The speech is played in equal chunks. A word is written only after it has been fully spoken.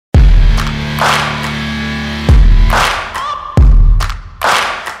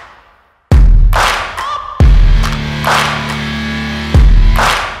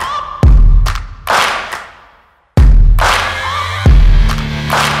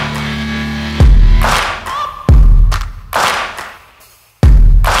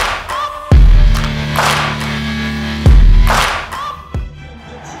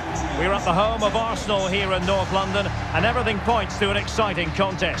Arsenal here in North London, and everything points to an exciting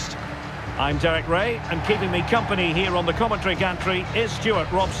contest. I'm Derek Ray, and keeping me company here on the commentary gantry is Stuart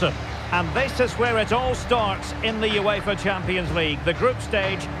Robson. And this is where it all starts in the UEFA Champions League, the group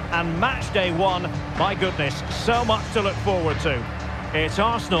stage and match day one. My goodness, so much to look forward to. It's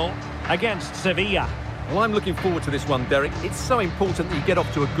Arsenal against Sevilla. Well, I'm looking forward to this one, Derek. It's so important that you get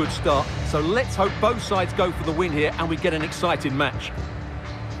off to a good start. So let's hope both sides go for the win here and we get an exciting match.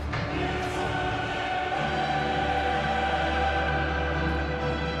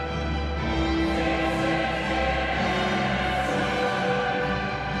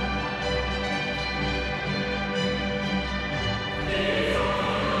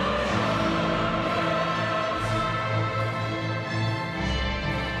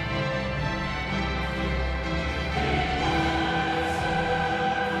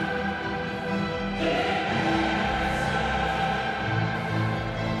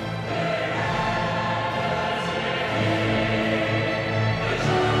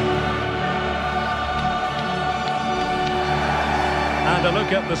 And a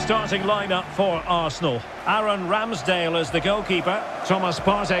look at the starting lineup for Arsenal. Aaron Ramsdale is the goalkeeper. Thomas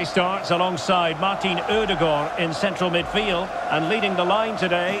Partey starts alongside Martin Ødegaard in central midfield. And leading the line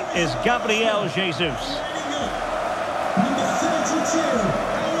today is Gabriel Jesus. Number 32,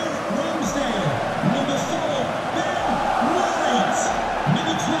 Aaron Ramsdale. Number 4, Ben White.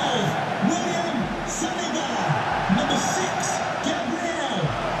 Number 12, William Saliba. Number 6, Gabriel.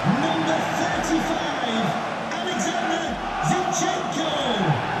 Number 35, Alexander Zinchenko.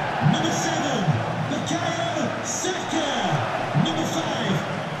 Number 7, Bukayo Saka. Number 5,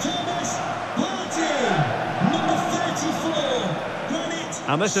 Thomas Partey. Number 34, Granit.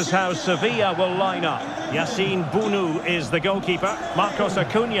 And this is how Sevilla will line up. Yassine Bounou is the goalkeeper. Marcos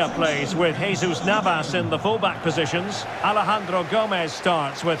Acuna plays with Jesus Navas in the fullback positions. Alejandro Gomez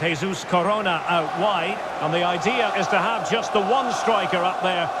starts with Jesus Corona out wide. And the idea is to have just the one striker up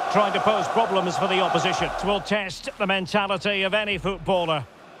there trying to pose problems for the opposition. It will test the mentality of any footballer.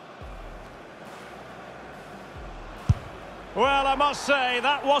 Well, I must say,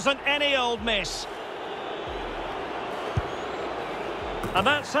 that wasn't any old miss. And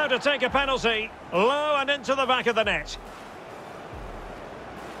that's how to take a penalty. Low and into the back of the net.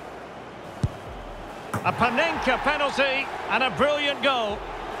 A Panenka penalty and a brilliant goal.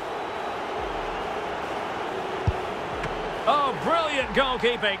 Oh, brilliant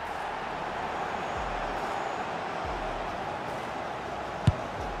goalkeeping.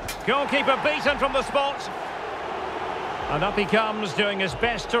 Goalkeeper beaten from the spot. And up he comes, doing his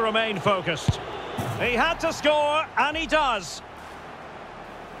best to remain focused. He had to score, and he does.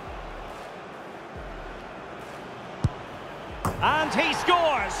 And he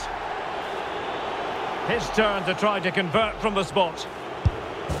scores! His turn to try to convert from the spot.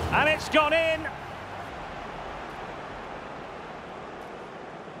 And it's gone in!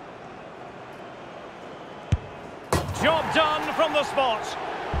 Job done from the spot.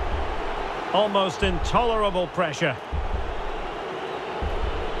 Almost intolerable pressure.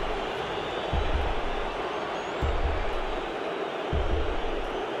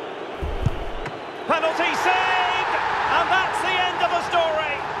 Penalty saved! And that's the end of the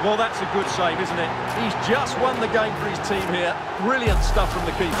story. Well, that's a good save, isn't it? He's just won the game for his team here. Brilliant stuff from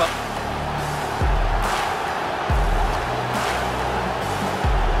the keeper.